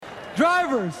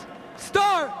Drivers,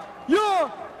 start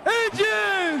your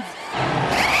engines!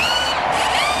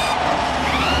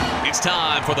 It's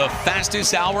time for the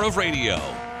fastest hour of radio,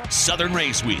 Southern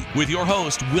Race Week, with your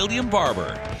host, William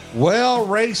Barber. Well,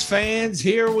 race fans,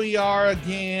 here we are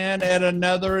again at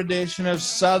another edition of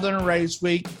Southern Race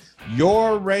Week,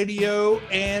 your radio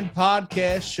and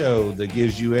podcast show that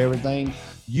gives you everything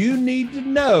you need to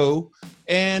know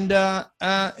and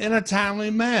in a timely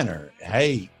manner.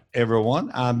 Hey, everyone,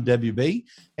 I'm WB,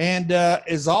 and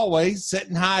as always,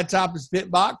 sitting high atop his pit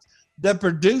box, the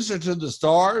producer to the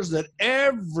stars that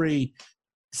every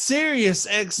Sirius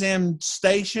XM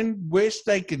station wish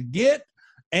they could get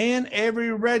and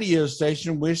every radio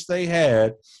station wish they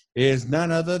had is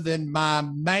none other than my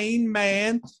main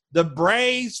man, the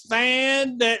Braves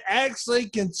fan that actually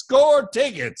can score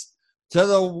tickets to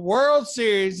the World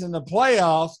Series and the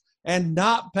playoffs and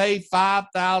not pay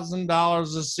 $5,000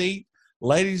 a seat.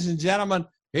 Ladies and gentlemen,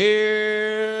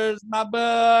 here's my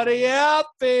buddy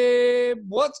Alfie.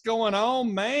 What's going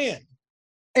on, man?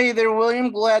 Hey there,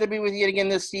 William. Glad to be with you again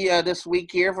this week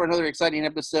here for another exciting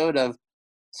episode of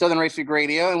Southern Race Week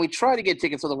Radio. And we try to get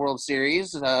tickets to the World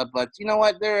Series, but you know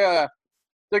what? They're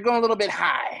going a little bit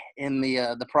high in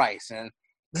the price. And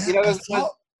you know,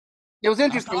 it was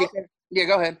interesting. Yeah,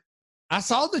 go ahead. I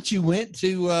saw that you went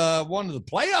to one of the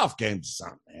playoff games or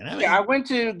something. I went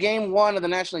to Game 1 of the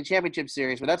National League Championship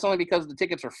Series, but that's only because the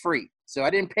tickets were free. So I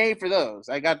didn't pay for those.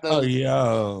 I got those.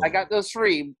 I got those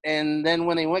free. And then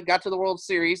when they got to the World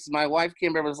Series, my wife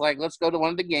Kimber was like, "Let's go to one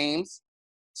of the games."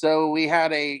 So we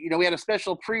had a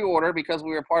special pre-order because we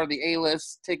were part of the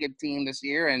A-list ticket team this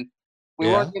year, and we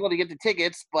weren't able to get the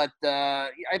tickets. But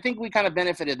I think we kind of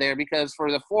benefited there because for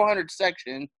the 400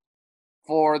 section,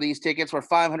 for these tickets were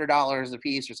 $500 a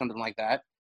piece or something like that.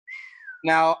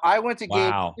 Now, I went to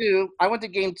Game 2. I went to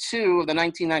Game 2 of the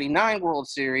 1999 World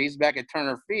Series back at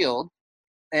Turner Field,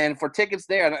 and for tickets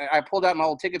there, I pulled out my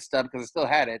old ticket stub because I still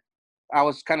had it. I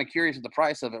was kind of curious what the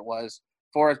price of it was.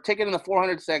 For a ticket in the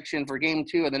 400 section for Game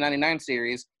 2 of the 99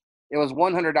 series, it was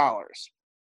 $100.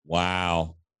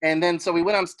 Wow. And then so we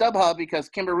went on StubHub because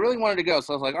Kimber really wanted to go.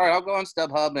 So I was like, all right, I'll go on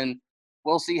StubHub and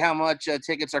we'll see how much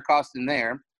tickets are costing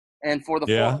there. And for the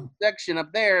 400 section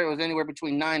up there, it was anywhere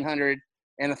between $900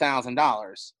 and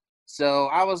 $1,000. So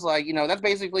I was like, that's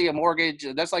basically a mortgage.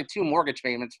 That's like 2 mortgage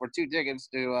payments for 2 tickets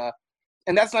to,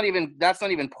 and that's not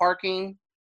even parking,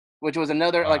 which was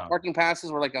another like parking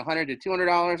passes were like $100 to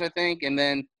 $200, I think. And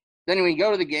then when you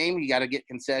go to the game, you got to get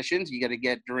concessions, you got to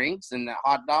get drinks and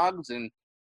hot dogs and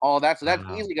all that. So that's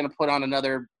easily going to put on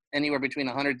another anywhere between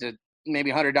 $100 to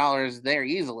maybe $100 there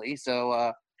easily.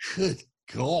 So, good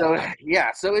God.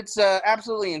 So it's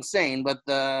absolutely insane. But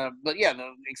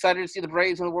excited to see the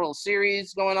Braves in the World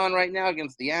Series going on right now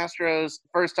against the Astros.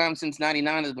 First time since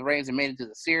 '99 that the Braves have made it to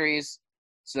the series.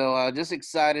 So just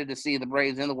excited to see the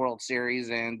Braves in the World Series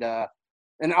and not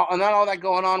all that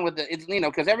going on with it's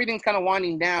because everything's kind of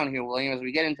winding down here, William, as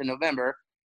we get into November.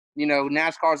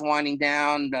 NASCAR's winding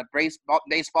down,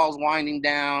 baseball's winding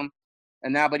down,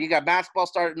 and now, but you got basketball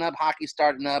starting up, hockey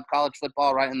starting up, college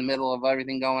football right in the middle of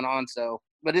everything going on. So,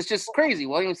 but it's just crazy.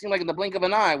 William, it seemed like in the blink of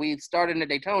an eye, we started in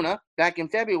Daytona back in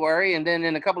February, and then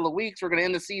in a couple of weeks, we're going to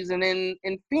end the season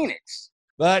in Phoenix.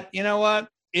 But you know what?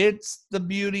 It's the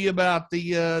beauty about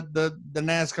the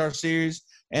NASCAR series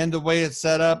and the way it's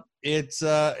set up.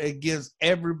 It gives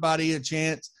everybody a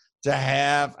chance to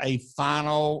have a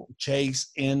final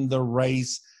chase in the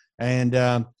race, and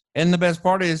the best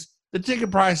part is the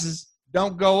ticket prices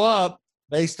don't go up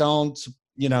based on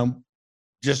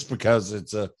just because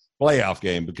it's a playoff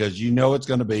game, because it's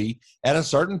going to be at a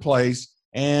certain place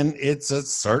and it's a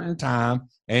certain time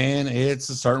and it's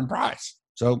a certain price.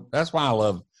 So that's why I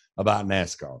love about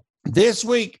NASCAR. This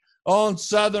week on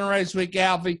Southern Race Week,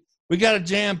 Alfie, we got a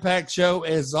jam-packed show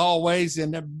as always.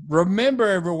 And remember,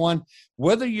 everyone,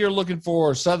 whether you're looking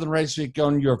for Southern Race Week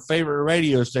on your favorite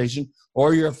radio station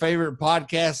or your favorite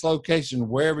podcast location,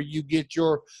 wherever you get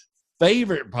your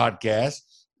favorite podcast,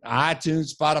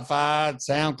 iTunes, Spotify,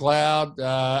 SoundCloud,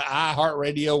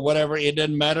 iHeartRadio, whatever, it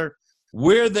doesn't matter.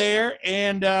 We're there.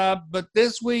 And but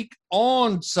this week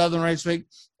on Southern Race Week,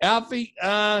 Alfie,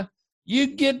 you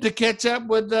get to catch up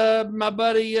with my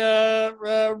buddy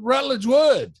Rutledge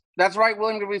Wood. That's right,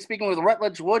 William. We're going to be speaking with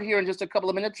Rutledge Wood here in just a couple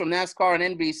of minutes from NASCAR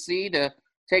and NBC to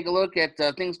take a look at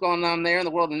things going on there in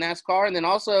the world of NASCAR. And then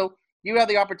also, you have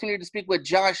the opportunity to speak with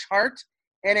Josh Hart,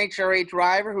 NHRA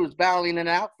driver who's battling it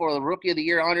out for the Rookie of the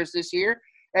Year honors this year.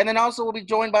 And then also we'll be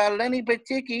joined by Lenny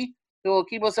Batycki, who will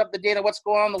keep us up to date on what's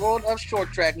going on in the world of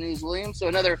short track news, William. So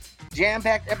another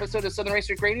jam-packed episode of Southern Race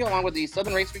Week Radio, along with the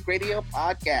Southern Race Week Radio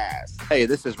podcast. Hey,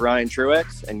 this is Ryan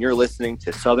Truex, and you're listening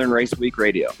to Southern Race Week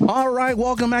Radio. All right,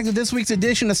 welcome back to this week's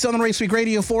edition of Southern Race Week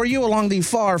Radio for you along the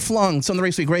far-flung Southern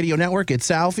Race Week Radio Network. It's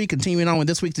Alfie, continuing on with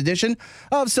this week's edition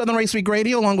of Southern Race Week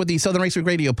Radio, along with the Southern Race Week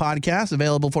Radio podcast,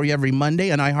 available for you every Monday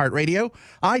on iHeartRadio,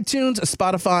 iTunes,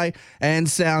 Spotify, and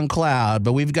SoundCloud.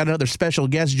 But we've got another special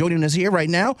guest joining us here right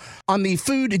now on the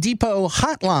Food Depot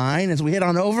hotline as we head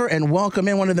on over and welcome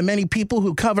in one of the many people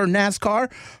who cover NASCAR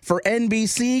for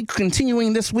NBC,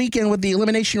 continuing this weekend with the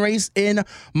elimination race in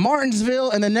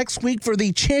Martinsville and the next week for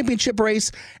the championship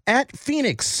race at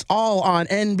Phoenix, all on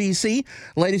NBC.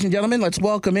 Ladies and gentlemen, let's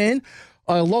welcome in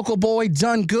a local boy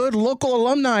done good, local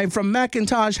alumni from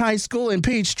McIntosh High School in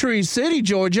Peachtree City,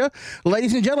 Georgia.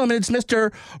 Ladies and gentlemen, it's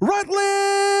Mr. Rutledge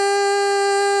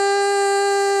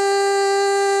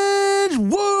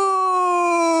Wood.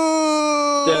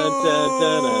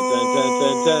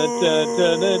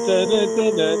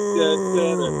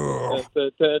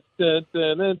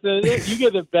 You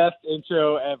get the best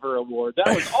intro ever award.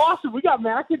 That was awesome. We got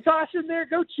McIntosh in there.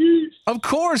 Go Chiefs. Of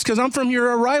course, because I'm from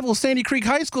your rival, Sandy Creek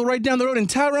High School, right down the road in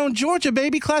Tyrone, Georgia,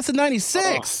 baby. Class of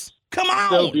 96. Come on.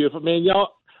 So beautiful, man. Y'all,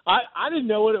 I didn't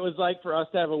know what it was like for us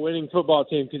to have a winning football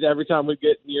team because every time we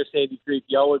get near Sandy Creek,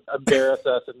 y'all would embarrass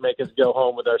us and make us go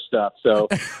home with our stuff. So,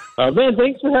 man,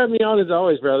 thanks for having me on as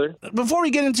always, brother. Before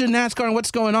we get into NASCAR and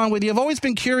what's going on with you, I've always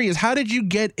been curious, how did you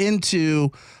get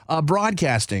into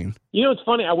broadcasting? You know, it's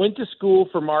funny. I went to school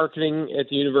for marketing at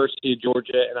the University of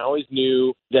Georgia, and I always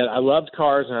knew that I loved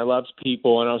cars and I loved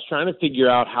people, and I was trying to figure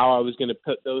out how I was going to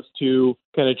put those two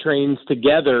kind of trains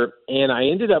together, and I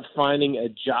ended up finding a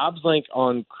jobs link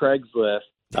on Craigslist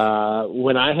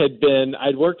when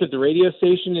I'd worked at the radio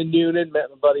station in Newnan, met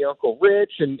my buddy Uncle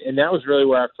Rich, and that was really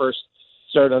where I first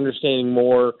started understanding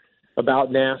more about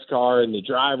NASCAR and the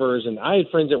drivers. And I had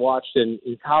friends that watched in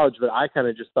college, but I kind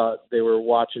of just thought they were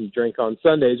watching Drink on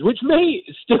Sundays, which may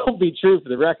still be true for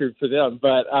the record for them.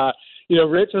 But,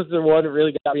 Rich was the one that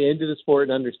really got me into the sport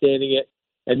and understanding it.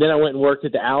 And then I went and worked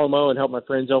at the Alamo and helped my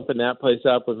friends open that place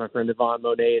up with my friend Yvonne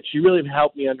Monet. And she really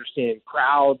helped me understand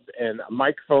crowds and a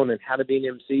microphone and how to be an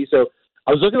MC. So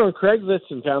I was looking on Craigslist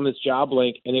and found this job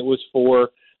link, and it was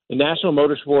for the National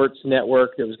Motorsports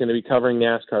Network that was going to be covering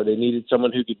NASCAR. They needed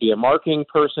someone who could be a marketing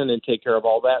person and take care of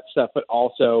all that stuff, but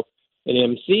also an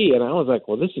MC. And I was like,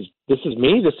 well, this is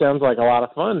me. This sounds like a lot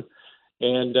of fun.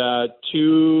 And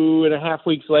 2.5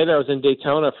 weeks later, I was in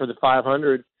Daytona for the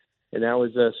 500, and that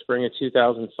was spring of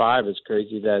 2005, as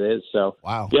crazy that is. So,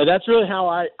 wow. Yeah, that's really how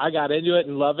I got into it,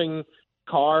 and loving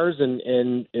cars and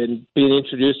being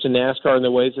introduced to NASCAR in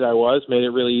the ways that I was made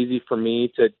it really easy for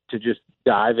me to just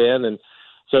dive in. And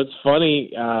so it's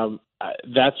funny,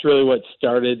 that's really what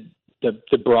started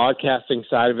the broadcasting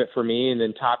side of it for me. And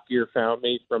then Top Gear found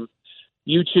me from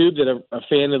YouTube, that a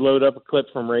fan had loaded up a clip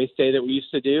from race day that we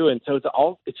used to do. And so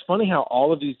it's funny how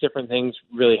all of these different things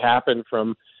really happen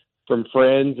from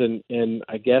friends and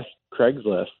I guess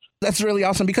Craigslist. That's really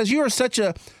awesome because you are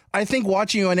I think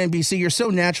watching you on NBC, you're so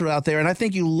natural out there, and I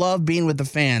think you love being with the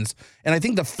fans. And I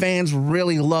think the fans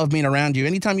really love being around you.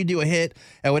 Anytime you do a hit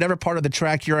at whatever part of the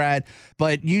track you're at,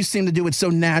 but you seem to do it so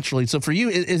naturally. So for you,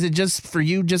 is it just for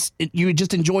you, you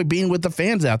just enjoy being with the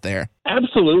fans out there?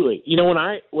 Absolutely. You know,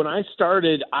 when I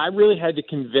started, I really had to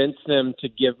convince them to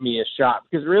give me a shot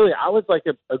because really I was like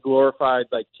a glorified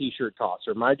T-shirt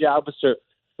tosser. My job was to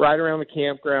ride around the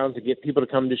campgrounds and get people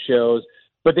to come to shows.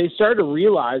 But they started to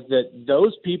realize that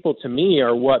those people, to me,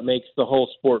 are what makes the whole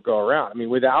sport go around. I mean,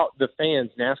 without the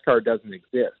fans, NASCAR doesn't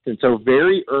exist. And so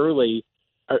very early,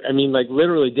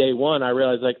 literally day one, I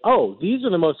realized, these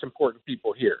are the most important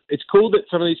people here. It's cool that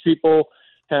some of these people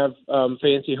have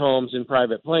fancy homes and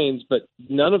private planes, but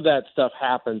none of that stuff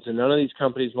happens, and none of these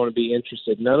companies want to be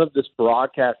interested. None of this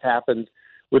broadcast happens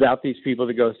without these people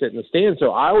to go sit in the stands.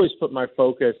 So I always put my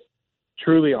focus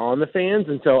truly on the fans,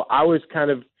 and so I was kind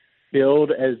of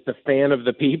billed as the fan of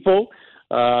the people,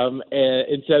 and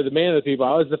instead of the man of the people,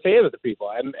 I was the fan of the people,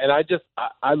 and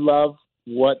I love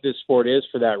what this sport is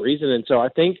for that reason. And so I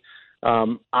think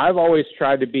I've always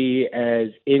tried to be as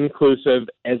inclusive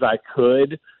as I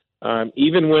could,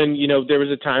 even when there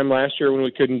was a time last year when we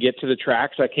couldn't get to the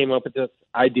tracks. I came up with this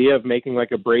idea of making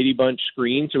like a Brady Bunch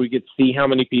screen so we could see how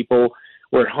many people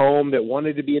were at home that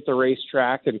wanted to be at the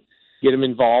racetrack and get them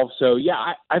involved. So,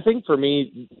 yeah, I think for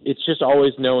me, it's just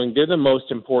always knowing they're the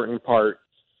most important part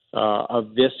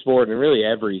of this sport and really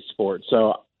every sport.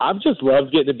 So I've just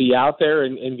loved getting to be out there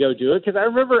and go do it. Because I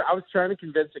remember I was trying to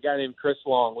convince a guy named Chris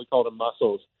Long, we called him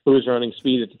Muscles, who was running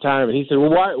speed at the time. And he said,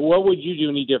 well, what would you do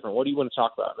any different? What do you want to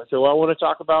talk about? And I said, well, I want to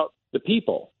talk about the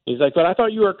people. He's like, but I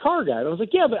thought you were a car guy. And I was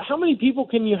like, yeah, but how many people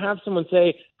can you have someone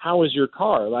say, how is your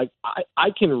car? Like, I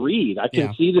can read. I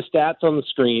can see the stats on the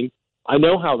screen. I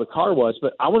know how the car was,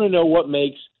 but I want to know what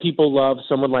makes people love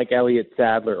someone like Elliott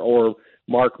Sadler or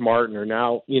Mark Martin or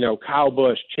now, Kyle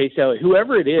Busch, Chase Elliott,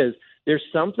 whoever it is. There's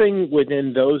something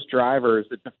within those drivers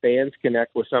that the fans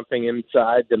connect with, something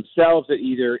inside themselves that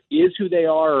either is who they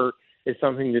are or is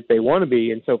something that they want to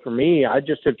be. And so for me, I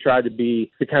just have tried to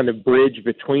be the kind of bridge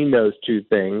between those two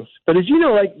things. But as you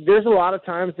know, like there's a lot of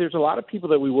times, there's a lot of people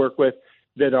that we work with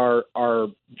that are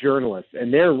journalists,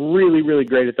 and they're really, really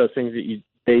great at those things that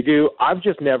they do.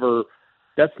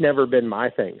 That's never been my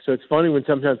thing. So it's funny when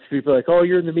sometimes people are like, oh,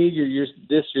 you're in the media, you're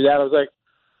this, you're that. I was like,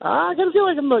 I kind of feel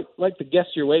like I'm like the guess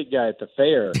your weight guy at the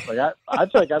fair. Like I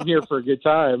feel like I'm here for a good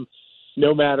time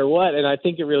no matter what. And I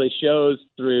think it really shows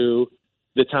through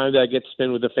the time that I get to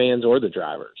spend with the fans or the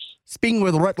drivers. Speaking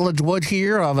with Rutledge Wood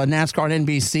here of NASCAR and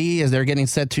NBC as they're getting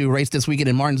set to race this weekend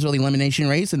in Martinsville Elimination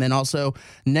Race and then also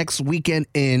next weekend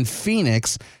in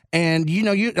Phoenix. And,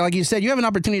 you like you said, you have an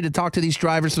opportunity to talk to these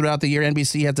drivers throughout the year.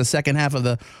 NBC has the second half of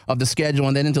the schedule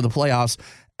and then into the playoffs.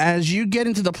 As you get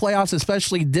into the playoffs,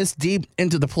 especially this deep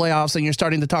into the playoffs, and you're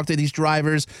starting to talk to these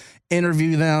drivers,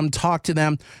 interview them, talk to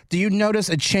them, do you notice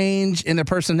a change in their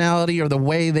personality or the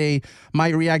way they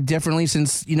might react differently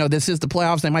since, this is the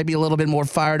playoffs? They might be a little bit more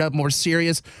fired up, more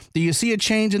serious. Do you see a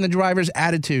change in the drivers'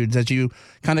 attitudes as you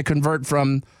kind of convert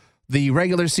from the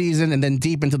regular season and then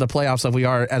deep into the playoffs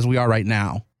as we are right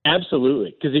now?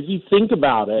 Absolutely. Because if you think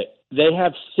about it, they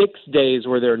have 6 days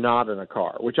where they're not in a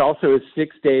car, which also is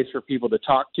 6 days for people to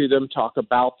talk to them, talk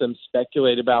about them,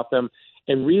 speculate about them,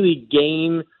 and really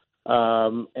gain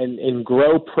and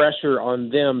grow pressure on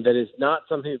them that is not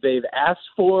something that they've asked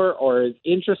for or is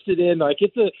interested in. Like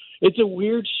it's a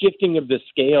weird shifting of the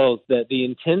scales that the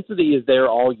intensity is there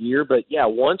all year. But, yeah,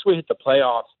 once we hit the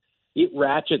playoffs, it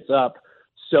ratchets up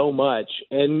so much.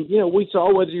 And, we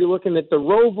saw whether you're looking at the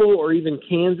Roval or even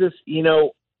Kansas,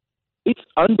 it's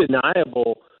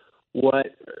undeniable what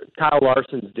Kyle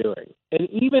Larson's doing. And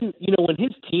even, when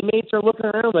his teammates are looking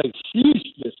around like,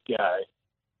 sheesh, this guy,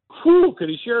 could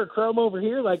he share a chrome over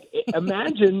here? Like,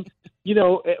 imagine,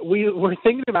 we're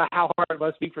thinking about how hard it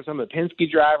must be for some of the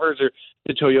Penske drivers or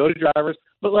the Toyota drivers.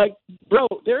 But, like, bro,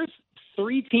 there's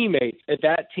 3 teammates at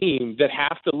that team that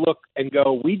have to look and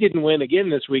go, we didn't win again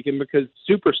this weekend because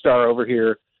Superstar over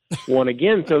here won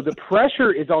again. So the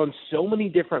pressure is on so many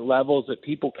different levels that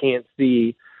people can't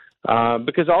see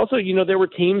because also, there were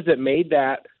teams that made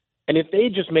that. And if they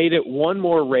just made it one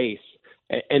more race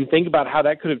and think about how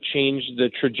that could have changed the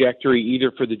trajectory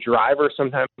either for the driver,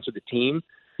 sometimes for the team,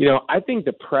 I think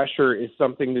the pressure is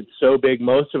something that's so big.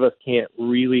 Most of us can't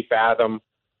really fathom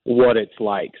what it's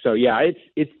like. So, yeah,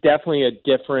 it's definitely a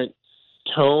different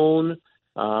tone.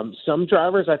 Some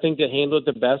drivers I think that handle it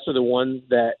the best are the ones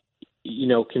that,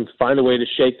 can find a way to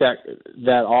shake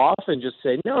that off and just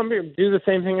say, no, I'm going to do the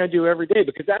same thing I do every day,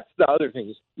 because that's the other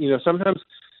thing. Sometimes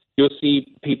you'll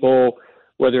see people,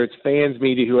 whether it's fans,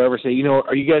 media, whoever, say,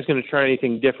 are you guys going to try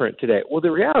anything different today? Well,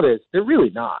 the reality is they're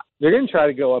really not. They're going to try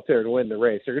to go up there and win the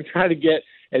race. They're going to try to get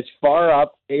as far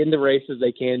up in the race as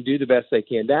they can, do the best they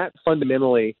can. That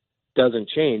fundamentally doesn't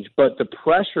change. But the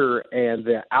pressure and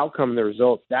the outcome and the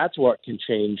results, that's what can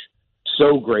change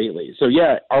so greatly. So,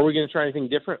 yeah, are we going to try anything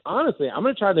different? Honestly, I'm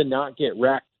going to try to not get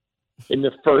wrecked in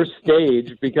the first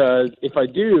stage, because if I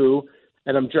do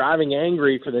and I'm driving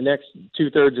angry for the next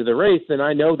 2/3 of the race, then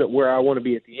I know that where I want to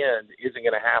be at the end isn't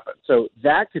going to happen. So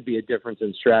that could be a difference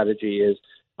in strategy is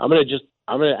I'm going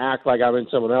to act like I'm in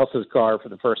someone else's car for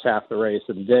the first half of the race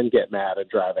and then get mad and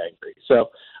drive angry.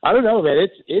 So I don't know, man.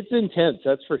 It's intense.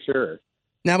 That's for sure.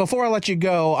 Now, before I let you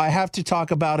go, I have to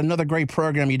talk about another great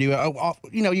program you do.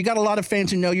 You got a lot of fans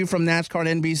who know you from NASCAR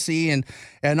and NBC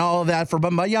and all of that.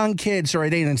 But my young kids who are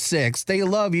at 8 and 6, they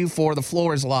love you for The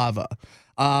Floor is Lava.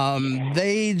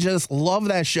 They just love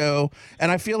that show.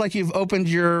 And I feel like you've opened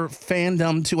your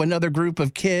fandom to another group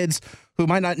of kids who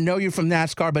might not know you from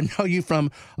NASCAR, but know you from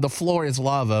The Floor is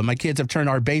Lava. My kids have turned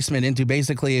our basement into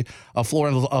basically a Floor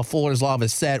is Lava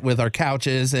set with our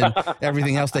couches and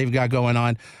everything else they've got going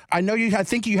on. I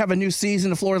think you have a new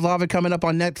season of Floor is Lava coming up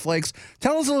on Netflix.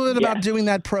 Tell us a little bit about doing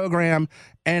that program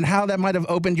and how that might have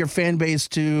opened your fan base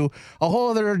to a whole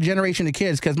other generation of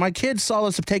kids. Because my kids saw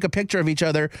us take a picture of each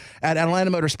other at Atlanta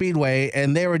Motor Speedway,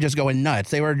 and they were just going nuts.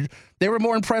 They were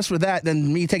more impressed with that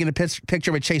than me taking a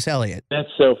picture with Chase Elliott. That's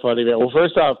so funny, man. Well,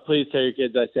 first off, please tell your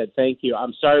kids I said thank you.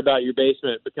 I'm sorry about your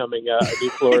basement becoming a new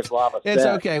Floor is Lava set. It's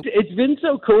okay. It's been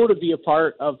so cool to be a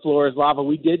part of Floor is Lava.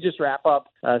 We did just wrap up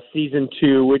season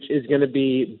 2, which is going to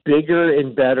be bigger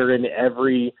and better in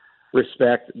every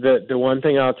respect. The one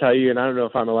thing I'll tell you, and I don't know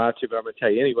if I'm allowed to, but I'm going to tell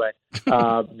you anyway,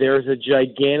 there's a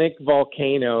gigantic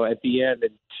volcano at the end,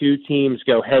 and 2 teams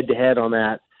go head-to-head on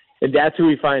that. And that's who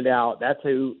we find out. That's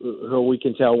who we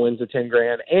can tell wins the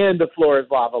 $10,000 and the Floor is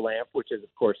Lava lamp, which is,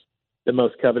 of course, the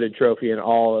most coveted trophy in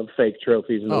all of fake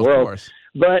trophies in the world. Of course.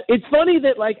 But it's funny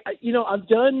that, like, you know, I've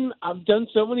done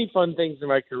so many fun things in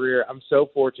my career. I'm so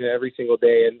fortunate every single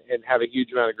day and have a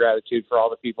huge amount of gratitude for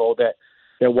all the people that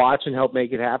watch and help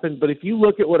make it happen. But if you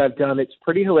look at what I've done, it's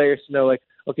pretty hilarious to know, like,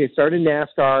 okay, started in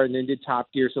NASCAR and then did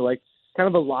Top Gear. So, like, kind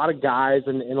of a lot of guys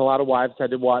and a lot of wives had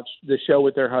to watch the show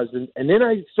with their husbands. And then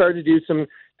I started to do some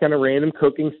kind of random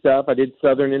cooking stuff. I did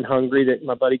Southern and Hungry that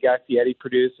my buddy Guy Fieri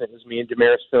produced. It was me and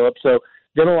Damaris Phillips. So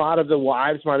then a lot of the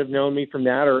wives might have known me from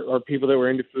that or people that were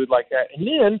into food like that. And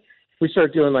then we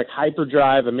started doing like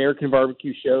Hyperdrive, American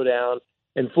Barbecue Showdown,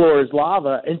 and Floor is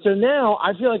Lava. And so now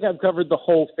I feel like I've covered the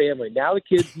whole family. Now the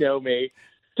kids know me.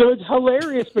 So it's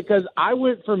hilarious because I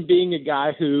went from being a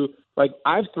guy who, like,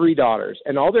 I have 3 daughters,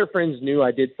 and all their friends knew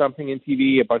I did something in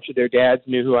TV. A bunch of their dads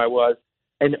knew who I was.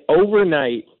 And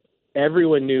overnight,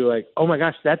 everyone knew, like, oh, my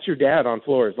gosh, that's your dad on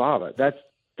Floor is Lava. That's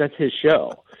his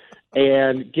show.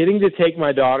 And getting to take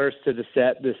my daughters to the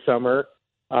set this summer,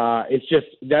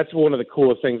 that's one of the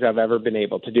coolest things I've ever been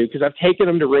able to do because I've taken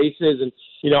them to races. And,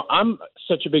 you know, I'm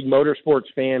such a big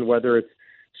motorsports fan, whether it's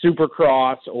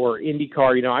Supercross or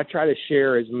IndyCar. You know, I try to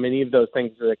share as many of those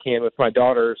things as I can with my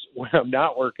daughters when I'm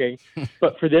not working.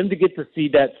 But for them to get to see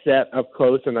that set up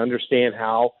close and understand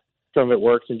how some of it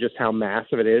works and just how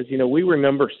massive it is. You know, we were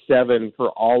number 7 for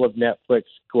all of Netflix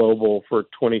Global for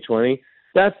 2020.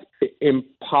 That's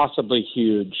impossibly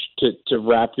huge to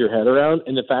wrap your head around.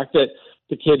 And the fact that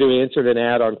the kid who answered an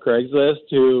ad on Craigslist,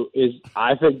 who is,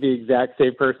 I think, the exact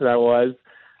same person I was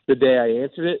the day I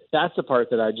answered it, that's the part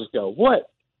that I just go, what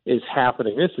is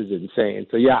happening? This is insane.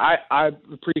 So, yeah, I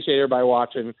appreciate everybody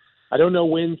watching. I don't know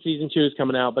when season 2 is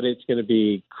coming out, but it's going to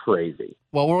be crazy.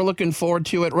 Well, we're looking forward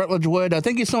to it. Rutledge Wood,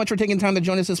 thank you so much for taking time to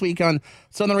join us this week on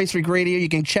Southern Race Week Radio. You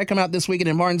can check them out this weekend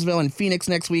in Martinsville and Phoenix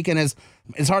next weekend. It's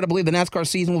hard to believe the NASCAR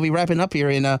season will be wrapping up here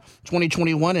in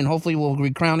 2021, and hopefully we'll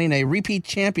be crowning a repeat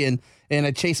champion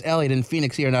in Chase Elliott in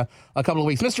Phoenix here in a couple of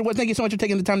weeks. Mr. Wood, thank you so much for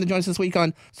taking the time to join us this week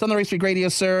on Southern Race Week Radio,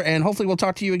 sir, and hopefully we'll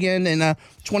talk to you again in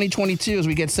 2022 as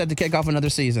we get set to kick off another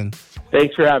season.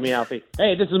 Thanks for having me, Alfie.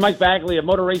 Hey, this is Mike Bagley of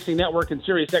Motor Racing Network and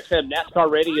Sirius XM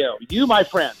NASCAR Radio. You, my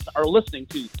friends, are listening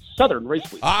to Southern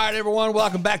Race Week. All right, everyone,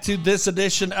 welcome back to this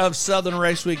edition of Southern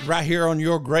Race Week right here on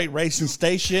your great racing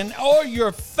station or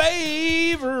your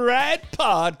favorite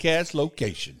podcast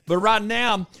location. But right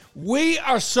now, we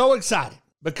are so excited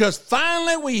because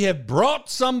finally we have brought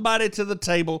somebody to the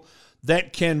table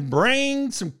that can bring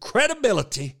some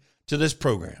credibility to this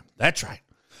program. That's right.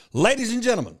 Ladies and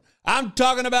gentlemen, I'm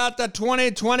talking about the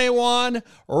 2021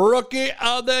 Rookie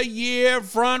of the Year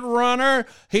front runner.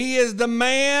 He is the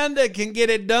man that can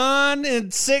get it done in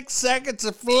 6 seconds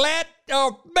flat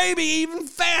or maybe even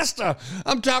faster.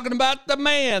 I'm talking about the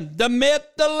man, the myth,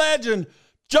 the legend,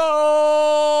 Josh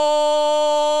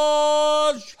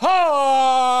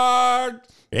Hart.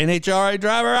 NHRA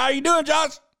driver. How you doing,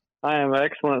 Josh? I am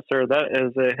excellent, sir. That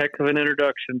is a heck of an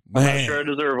introduction. I'm not sure I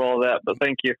deserve all that, but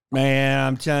thank you. Man,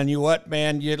 I'm telling you what,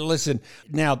 man. You listen,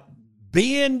 now,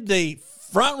 being the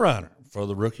front runner for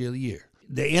the Rookie of the Year,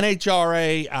 the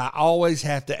NHRA, I always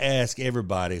have to ask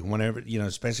everybody whenever, you know,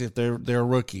 especially if they're a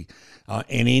rookie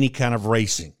in any kind of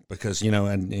racing, because, you know,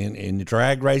 in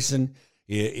drag racing,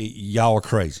 y'all are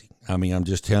crazy. I mean, I'm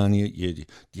just telling you,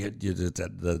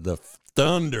 the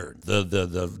thunder,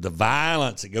 the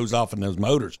violence that goes off in those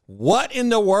motors. What in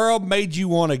the world made you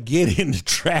want to get into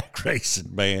track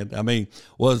racing, man? I mean,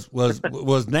 was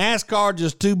NASCAR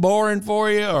just too boring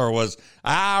for you, or was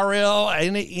IRL,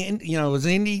 was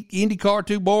IndyCar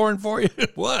too boring for you?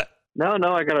 What? No,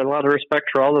 I got a lot of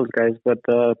respect for all those guys, but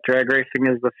drag racing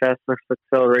is the fastest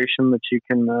acceleration that you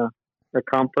can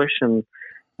accomplish, and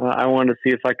I wanted to see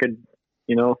if I could,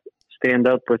 stand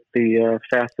up with the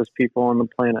fastest people on the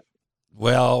planet.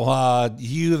 Well,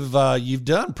 you've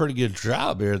done a pretty good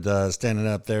job here standing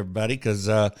up there, buddy, because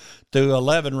through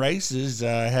 11 races,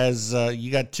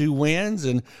 you got 2 wins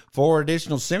and 4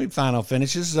 additional semifinal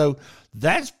finishes, so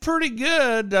that's pretty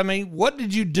good. I mean, what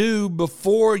did you do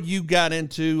before you got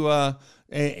into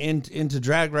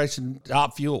drag racing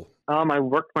Top Fuel? I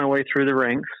worked my way through the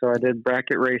ranks, so I did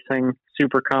bracket racing,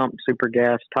 Super Comp, Super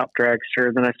Gas, Top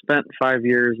Dragster. Then I spent 5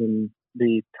 years in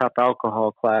the top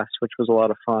alcohol class, which was a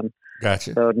lot of fun.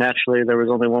 Gotcha. So naturally, there was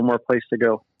only one more place to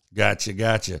go.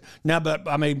 Gotcha. Now, but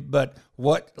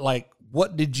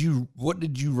what did you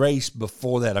race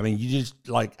before that? I mean, you just,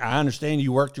 like, I understand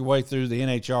you worked your way through the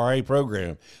NHRA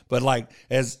program, but like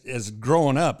as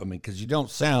growing up, I mean, because you don't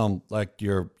sound like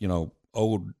you're,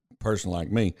 old person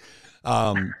like me.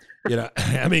 I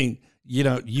mean,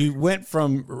 you went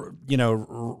from,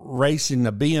 racing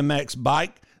a BMX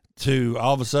bike to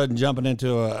all of a sudden jumping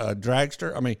into a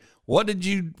dragster. I mean, what did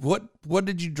you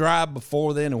drive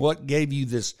before then, and what gave you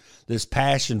this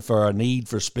passion for a need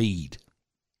for speed?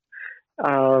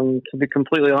 To be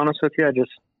completely honest with you,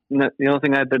 the only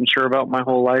thing I'd been sure about my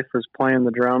whole life was playing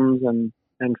the drums and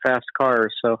fast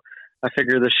cars. So I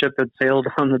figured the ship had sailed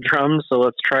on the drums, so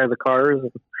let's try the cars.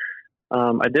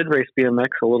 I did race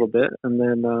BMX a little bit, and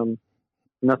then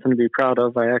nothing to be proud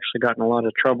of. I actually got in a lot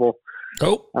of trouble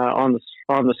on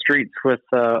the streets with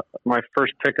my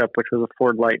first pickup, which was a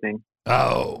Ford Lightning.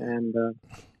 Oh, and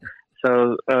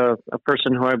so a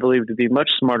person who I believe to be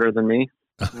much smarter than me,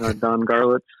 Don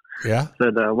Garlitz,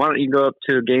 said, "Why don't you go up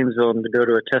to Gainesville and go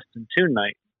to a test and tune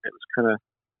night?" It was kind of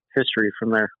history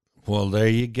from there. Well, there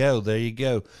you go.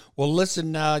 Well,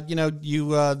 listen,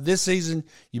 you this season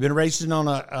you've been racing on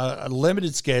a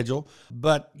limited schedule,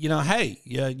 but hey,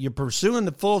 you're pursuing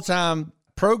the full-time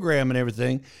program and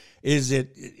everything. Is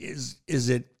it?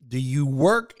 Do you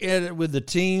work with the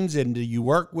teams, and do you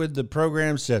work with the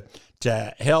programs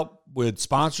to help with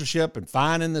sponsorship and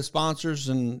finding the sponsors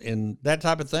and that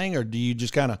type of thing, or do you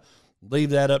just kind of leave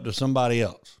that up to somebody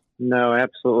else? No,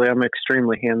 absolutely. I'm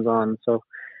extremely hands-on. So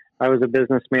I was a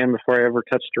businessman before I ever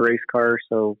touched a race car.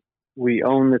 So we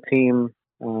own the team.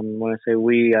 When I say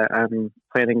we, I'm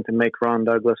planning to make Ron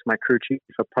Douglas, my crew chief,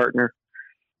 a partner.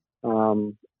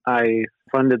 I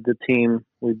funded the team.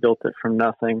 We built it from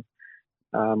nothing.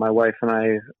 My wife and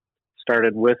I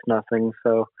started with nothing.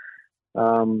 So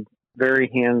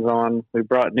very hands-on. We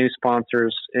brought new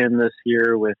sponsors in this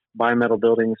year with Bimetal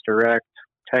Buildings Direct.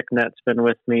 TechNet's been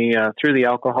with me through the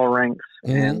alcohol ranks,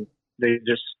 and they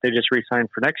just re-signed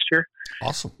for next year.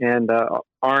 Awesome. And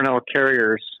R&L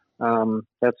Carriers,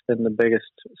 that's been the biggest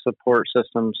support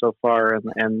system so far,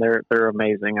 and they're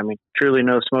amazing. I mean, truly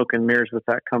no smoke and mirrors with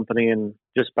that company, and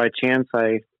just by chance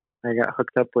I got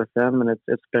hooked up with them, and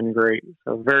it's been great.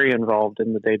 So very involved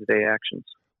in the day-to-day actions.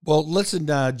 Well, listen,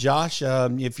 Josh,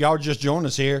 if y'all just joined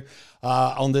us here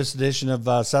on this edition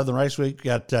of Southern Race Week, we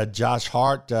got Josh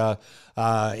Hart.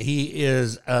 He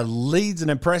leads an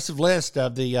impressive list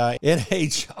of the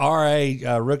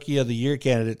NHRA Rookie of the Year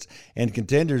candidates and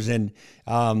contenders. And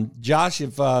Josh,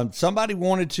 if somebody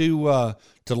wanted to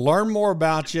learn more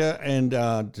about you and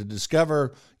to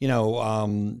discover,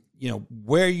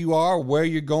 where you are, where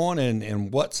you're going,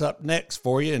 and what's up next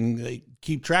for you, and they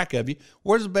keep track of you,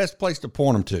 where's the best place to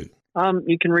point them to?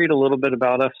 You can read a little bit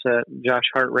about us at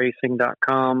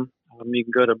joshhartracing.com. You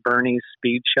can go to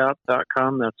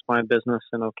berniespeedshop.com. That's my business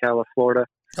in Ocala, Florida.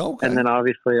 Okay. And then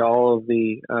obviously all of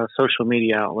the social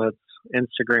media outlets,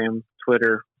 Instagram,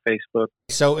 Twitter, Facebook.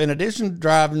 So in addition to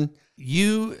driving,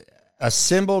 you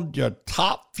assembled your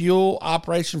top fuel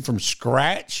operation from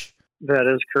scratch?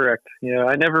 That is correct.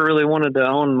 I never really wanted to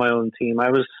own my own team.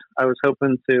 I was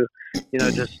hoping to,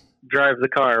 just drive the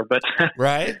car, but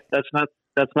right. That's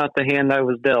not the hand I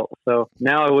was dealt. So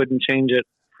now I wouldn't change it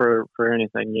for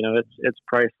anything. It's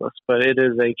priceless, but it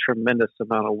is a tremendous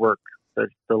amount of work.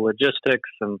 The logistics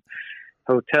and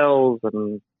hotels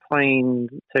and plane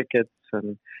tickets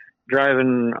and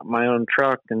driving my own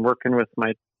truck and working with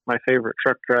my favorite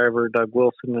truck driver, Doug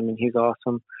Wilson. I mean, he's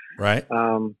awesome. Right.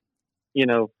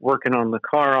 Working on the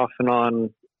car off and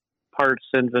on, parts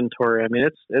inventory. I mean,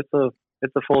 it's a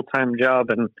full-time job,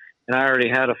 and I already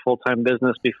had a full-time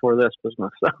business before this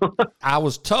business. So. I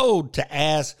was told to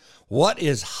ask, what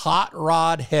is Hot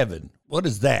Rod Heaven? What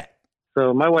is that?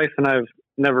 So my wife and I have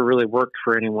never really worked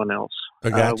for anyone else.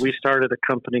 We started a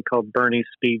company called Bernie's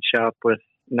Speed Shop with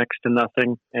next to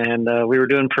nothing, and we were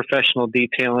doing professional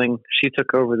detailing. She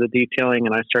took over the detailing,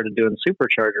 and I started doing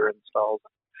supercharger installs.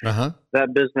 Uh-huh.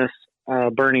 That business,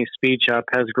 Bernie's Speed Shop,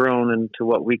 has grown into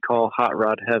what we call Hot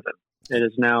Rod Heaven. It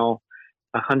is now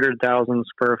 100,000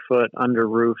 square foot under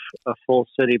roof, a full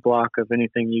city block of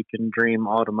anything you can dream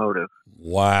automotive.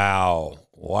 Wow.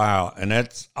 And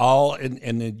that's all,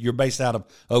 and you're based out of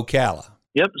Ocala.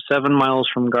 Yep, 7 miles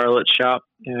from Garlitz Shop.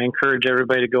 And I encourage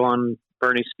everybody to go on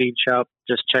Bernie Speed Shop.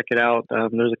 Just check it out.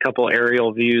 There's a couple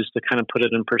aerial views to kind of put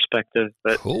it in perspective,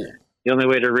 but cool. The only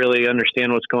way to really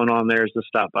understand what's going on there is to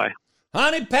stop by.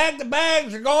 Honey, pack the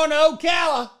bags. We're going to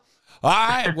Ocala. All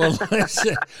right. Well,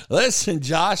 listen,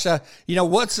 Josh.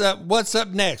 What's up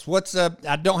next? What's up?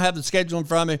 I don't have the schedule in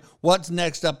front of me. What's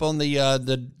next up on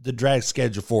the drag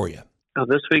schedule for you?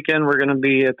 This weekend we're going to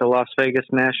be at the Las Vegas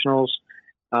Nationals,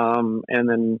 and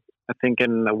then I think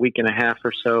in a week and a half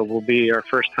or so will be my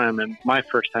first time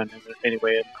in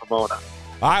Pomona.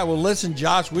 All right, well, listen,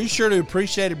 Josh, we sure do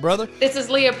appreciate it, brother. This is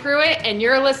Leah Pruitt, and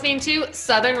you're listening to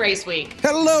Southern Race Week.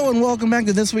 Hello, and welcome back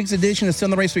to this week's edition of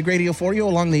Southern Race Week Radio for you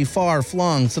along the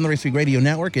far-flung Southern Race Week Radio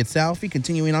Network. It's Alfie,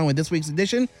 continuing on with this week's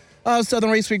edition of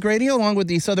Southern Race Week Radio, along with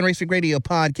the Southern Race Week Radio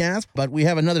podcast. But we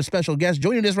have another special guest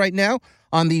joining us right now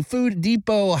on the Food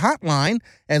Depot hotline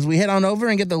as we head on over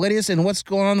and get the latest in what's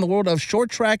going on in the world of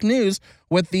short track news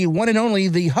with the one and only,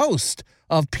 the host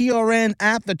of PRN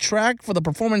at the Track for the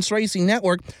Performance Racing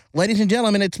Network. Ladies and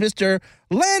gentlemen, it's Mr.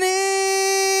 Lenny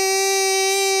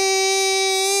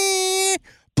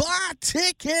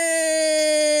Batycki.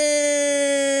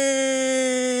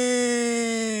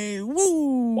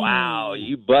 Woo! Wow,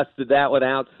 you busted that one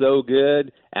out so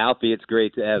good. Alfie, it's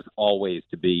great, as always,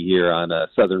 to be here on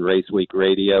Southern Race Week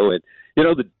Radio. And,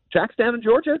 the tracks down in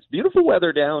Georgia, it's beautiful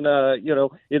weather down,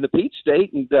 in the Peach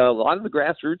State, and a lot of the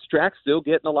grassroots tracks still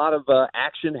getting a lot of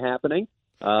action happening.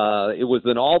 It was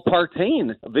an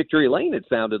all-Partain victory lane, it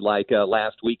sounded like,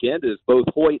 last weekend, as both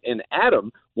Hoyt and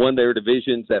Adam won their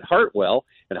divisions at Hartwell,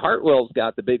 and Hartwell's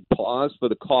got the big Pause for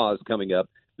the Cause coming up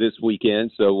this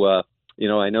weekend. So,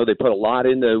 I know they put a lot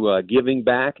into giving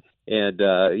back, and,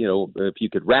 if you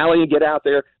could rally and get out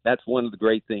there, that's one of the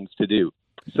great things to do.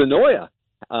 Sonoya,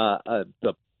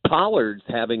 the Pollards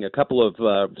having a couple of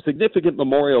significant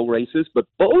memorial races, but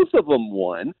both of them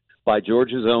won by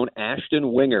Georgia's own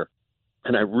Ashton Winger.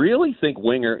 And I really think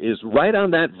Winger is right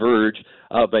on that verge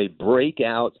of a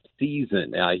breakout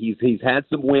season. He's had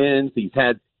some wins. He's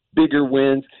had bigger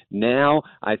wins. Now,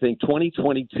 I think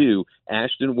 2022,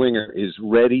 Ashton Winger is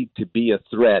ready to be a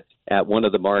threat at one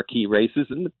of the marquee races,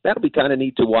 and that'll be kind of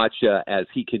neat to watch as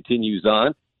he continues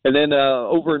on. And then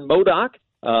over in Modoc,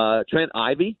 Trent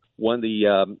Ivy won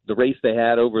the race they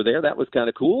had over there. That was kind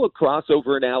of cool. A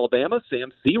crossover in Alabama.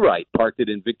 Sam Seawright parked it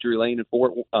in Victory Lane in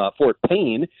Fort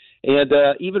Payne. And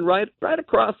even right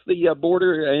across the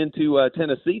border into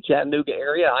Tennessee, Chattanooga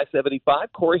area,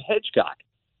 I-75, Corey Hedgecock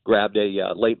grabbed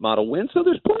a late model win. So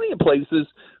there's plenty of places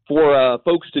for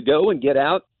folks to go and get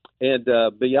out. And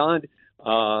beyond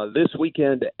this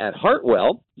weekend at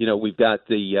Hartwell, we've got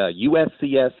the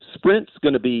USCS Sprint's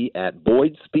going to be at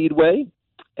Boyd Speedway.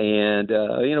 And,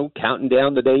 counting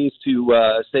down the days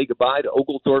to say goodbye to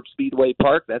Oglethorpe Speedway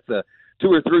Park. That's 2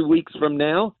 or 3 weeks from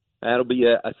now. That'll be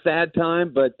a sad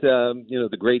time, but,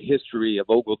 the great history of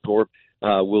Oglethorpe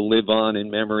will live on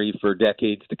in memory for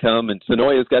decades to come. And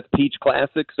Sonoya's got the Peach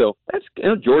Classic, so that's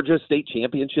Georgia State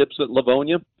Championships at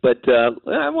Livonia. But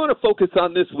I want to focus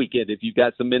on this weekend if you've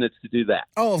got some minutes to do that.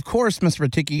 Oh, of course, Mr.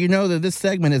 Batycki. You know that this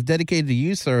segment is dedicated to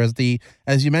you, sir.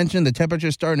 As you mentioned, the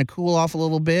temperature's starting to cool off a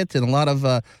little bit, and a lot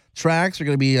of tracks are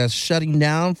going to be shutting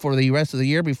down for the rest of the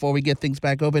year before we get things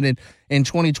back open in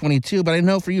 2022. But I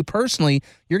know for you personally,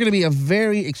 you're going to be a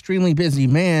very extremely busy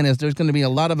man, as there's going to be a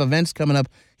lot of events coming up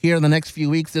here in the next few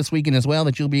weeks, this weekend as well,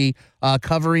 that you'll be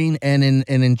covering and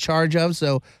in charge of.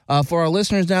 So for our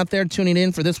listeners out there tuning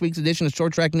in for this week's edition of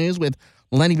Short Track News with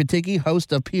Lenny Batycki,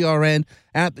 host of PRN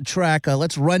at the Track,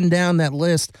 let's run down that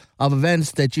list of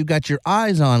events that you got your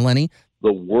eyes on, Lenny.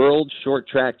 The World Short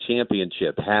Track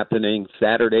Championship happening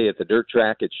Saturday at the dirt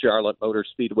track at Charlotte Motor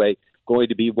Speedway, going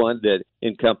to be one that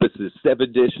encompasses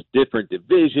 7 different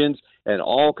divisions and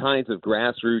all kinds of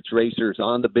grassroots racers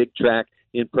on the big track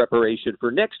in preparation for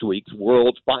next week's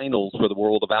World Finals for the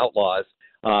World of Outlaws.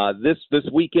 This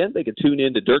weekend, they can tune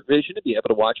in to Dirt Vision to be able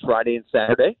to watch Friday and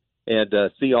Saturday and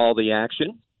see all the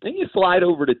action. Then you slide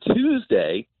over to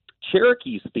Tuesday.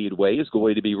 Cherokee Speedway is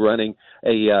going to be running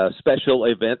a special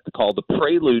event called the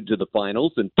Prelude to the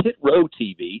Finals, and Pit Row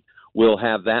TV will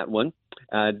have that one.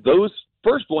 Those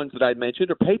first ones that I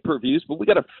mentioned are pay-per-views, but we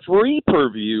got a free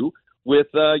per-view with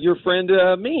your friend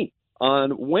me.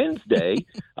 On Wednesday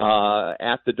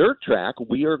at the dirt track,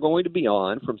 we are going to be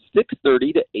on from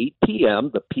 6:30 to 8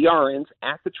 p.m., the PRN's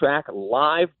At the Track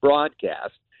live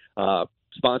broadcast,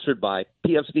 sponsored by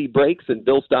PFC Brakes and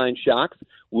Bill Stein Shocks.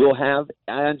 We'll have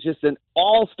just an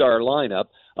all-star lineup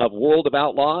of World of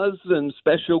Outlaws and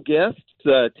special guests.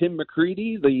 Tim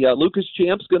McCready, the Lucas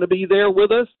champ's going to be there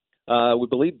with us. We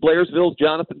believe Blairsville's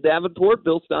Jonathan Davenport.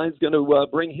 Bill Stein's going to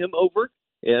bring him over.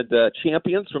 And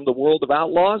champions from the World of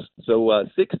Outlaws. So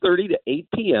 6:30 to 8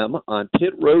 p.m. on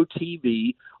Pit Row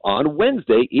TV on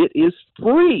Wednesday. It is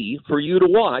free for you to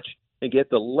watch. and get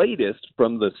the latest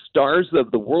from the stars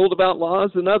of the World of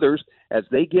Outlaws and others as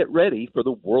they get ready for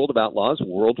the World of Outlaws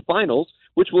World Finals,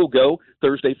 which will go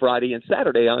Thursday, Friday, and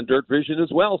Saturday on Dirt Vision as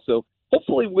well. So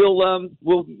hopefully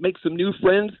we'll make some new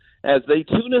friends as they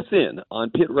tune us in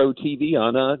on Pit Road TV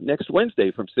on next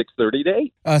Wednesday from 6:30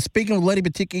 to 8. Speaking of Lenny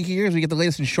Batycki here, as we get the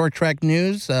latest in short track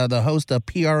news, the host of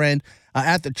PRN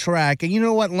at the track. And you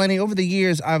know what, Lenny, over the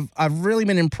years, I've really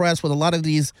been impressed with a lot of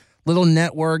these little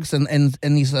networks and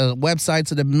these websites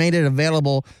that have made it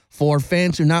available for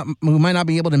fans who might not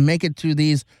be able to make it to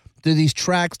these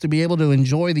tracks to be able to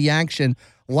enjoy the action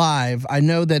live. I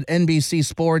know that NBC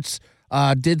Sports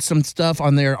did some stuff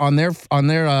on their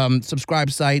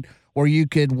subscribe site where you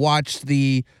could watch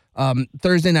the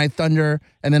Thursday Night Thunder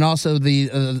and then also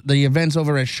the events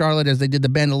over at Charlotte as they did the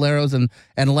Bandoleros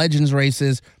and Legends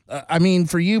races. I mean,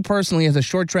 for you personally as a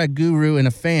short track guru and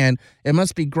a fan, it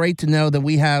must be great to know that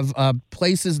we have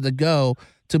places to go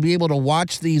to be able to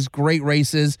watch these great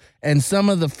races and some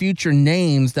of the future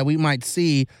names that we might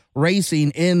see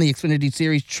racing in the Xfinity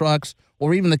Series trucks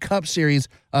or even the Cup Series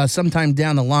sometime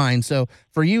down the line. So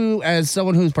for you as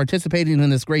someone who's participating in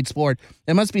this great sport,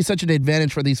 it must be such an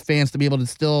advantage for these fans to be able to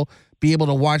still be able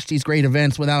to watch these great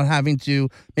events without having to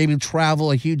maybe travel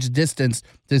a huge distance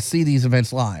to see these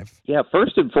events live. Yeah,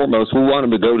 first and foremost, we want them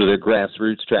to go to the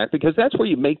grassroots track because that's where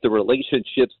you make the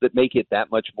relationships that make it that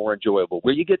much more enjoyable,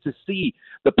 where you get to see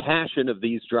the passion of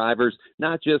these drivers,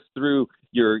 not just through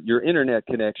your internet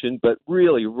connection, but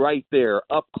really right there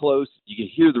up close. You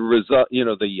can hear the result,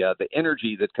 the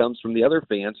energy that comes from the other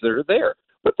fans that are there.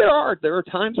 But there are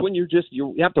times when you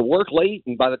have to work late,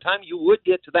 and by the time you would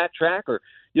get to that track or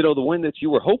the one that you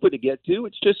were hoping to get to,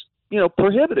 it's just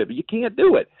prohibitive. You can't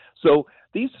do it. So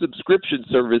these subscription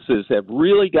services have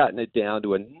really gotten it down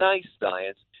to a nice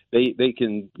science. They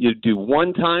can do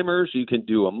one-timers, you can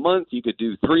do a month, you could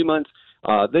do 3 months.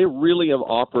 They really have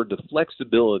offered the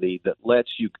flexibility that lets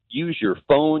you use your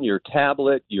phone, your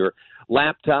tablet, your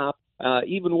laptop,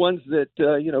 even ones that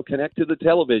connect to the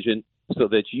television, so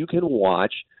that you can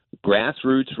watch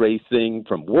grassroots racing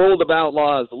from World of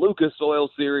Outlaws, Lucas Oil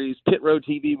Series, Pit Road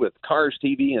TV with Cars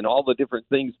TV, and all the different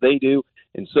things they do,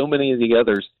 and so many of the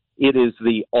others. It is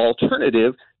the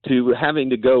alternative to having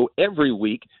to go every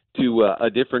week to a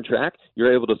different track.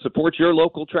 You're able to support your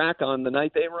local track on the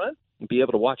night they run and be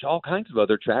able to watch all kinds of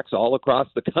other tracks all across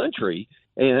the country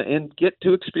and get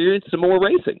to experience some more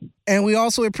racing. And we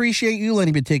also appreciate you,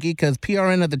 Lenny Batycki, because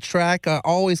PRN at the track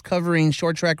always covering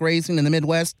short track racing in the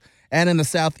Midwest and in the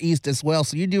Southeast as well.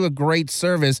 So you do a great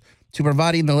service to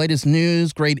providing the latest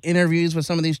news, great interviews with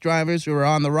some of these drivers who are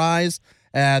on the rise,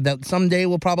 that someday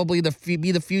will probably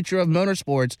be the future of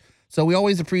motorsports. So we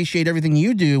always appreciate everything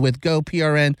you do with Go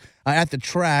PRN at the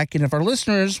track. And if our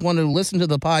listeners want to listen to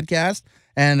the podcast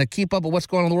and keep up with what's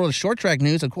going on in the world of short track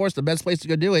news, of course, the best place to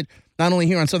go do it, not only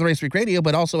here on Southern Race Week Radio,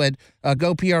 but also at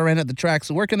Go PRN at the track.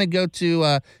 So where can they go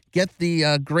to get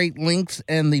the great links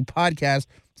and the podcast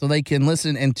so they can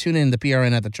listen and tune in to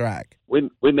PRN at the track? We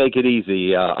make it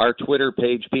easy. Our Twitter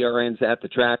page, PRN's at the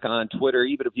track on Twitter.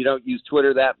 Even if you don't use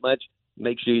Twitter that much,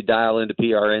 make sure you dial into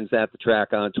PRN's at the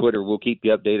track on Twitter. We'll keep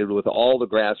you updated with all the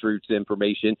grassroots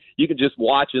information. You can just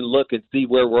watch and look and see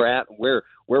where we're at and where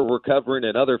we're covering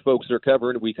and other folks are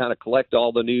covering. We kind of collect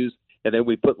all the news, and then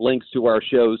we put links to our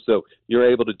shows. So you're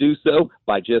able to do so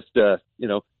by just,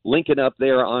 linking up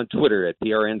there on Twitter at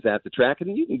PRN's at the track.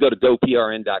 And you can go to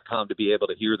goprn.com to be able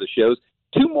to hear the shows.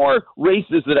 2 more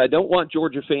races that I don't want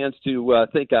Georgia fans to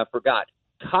think I forgot.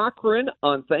 Cochran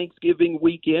on Thanksgiving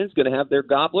weekend is going to have their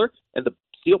gobbler, and the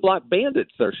Steel Block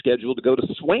Bandits are scheduled to go to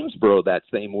Swamesboro that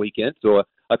same weekend. So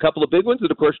a couple of big ones, and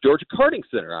of course Georgia Karting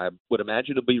Center, I would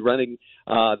imagine, will be running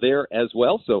there as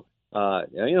well. So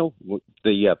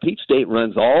the Peach State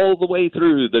runs all the way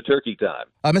through the turkey time.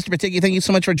 Mr. Batycki, thank you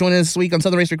so much for joining us this week on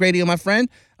Southern Race Week Radio, my friend.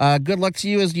 Good luck to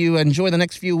you as you enjoy the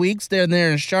next few weeks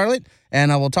there in Charlotte,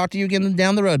 and I will talk to you again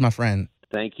down the road, my friend.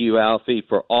 Thank you, Alfie,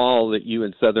 for all that you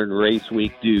and Southern Race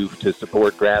Week do to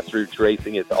support grassroots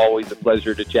racing. It's always a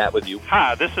pleasure to chat with you.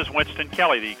 Hi, this is Winston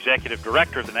Kelly, the Executive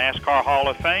Director of the NASCAR Hall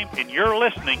of Fame, and you're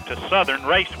listening to Southern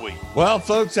Race Week. Well,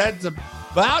 folks, that's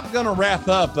about going to wrap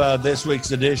up this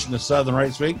week's edition of Southern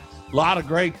Race Week. A lot of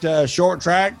great short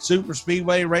track, super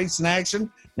speedway racing action.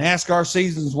 NASCAR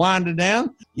season's winding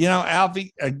down.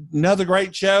 Alfie, another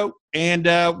great show, and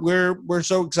we're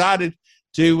so excited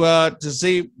to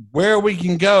see where we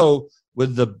can go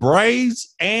with the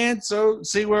Braves, and so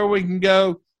see where we can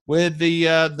go with the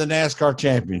NASCAR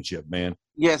championship, man.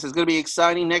 Yes, it's going to be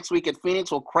exciting. Next week at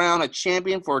Phoenix, we'll crown a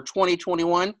champion for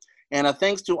 2021. And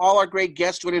thanks to all our great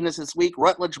guests joining us this week,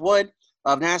 Rutledge Wood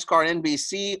of NASCAR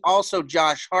NBC, also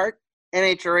Josh Hart,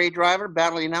 NHRA driver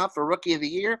battling out for Rookie of the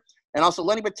Year, and also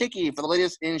Lenny Baticki for the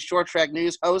latest in short track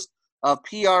news, host of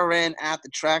PRN at the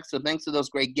Track. So thanks to those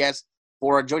great guests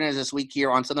for joining us this week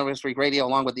here on Southern Race Week Radio,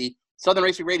 along with the Southern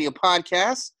Race Week Radio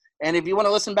podcast. And if you want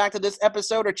to listen back to this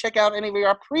episode or check out any of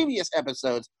our previous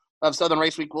episodes of Southern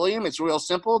Race Week, William, it's real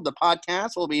simple. The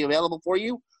podcast will be available for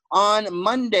you on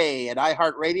Monday at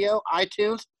iHeartRadio,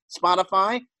 iTunes,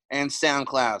 Spotify, and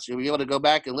SoundCloud. So you'll be able to go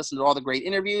back and listen to all the great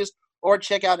interviews or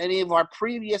check out any of our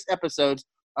previous episodes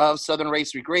of Southern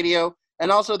Race Week Radio.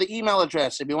 And also the email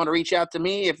address if you want to reach out to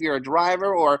me, if you're a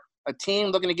driver or a team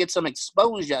looking to get some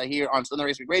exposure here on Southern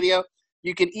Race Week Radio,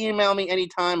 you can email me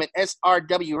anytime at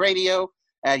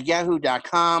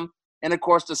srwradio@yahoo.com. And, of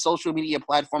course, the social media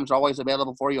platforms are always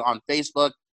available for you on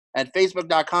Facebook at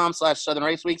facebook.com/Southern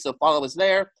Race Week. So follow us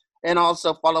there. And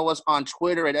also follow us on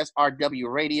Twitter at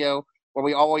SRW Radio, where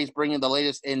we always bring you the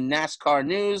latest in NASCAR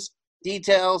news,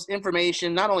 details,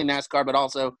 information, not only NASCAR, but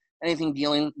also anything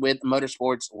dealing with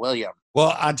motorsports, William.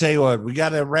 Well, I tell you what, we got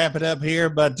to wrap it up here,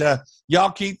 but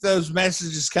y'all keep those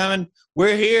messages coming.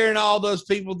 We're hearing all those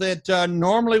people that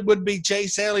normally would be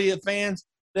Chase Elliott fans.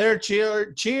 They're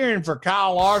cheering for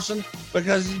Kyle Larson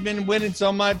because he's been winning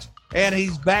so much, and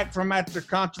he's back from after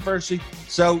controversy.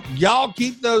 So y'all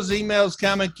keep those emails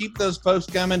coming, keep those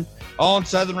posts coming on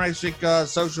Southern Race Week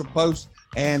social posts,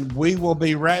 and we will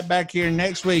be right back here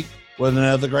next week with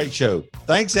another great show.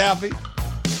 Thanks, Alfie.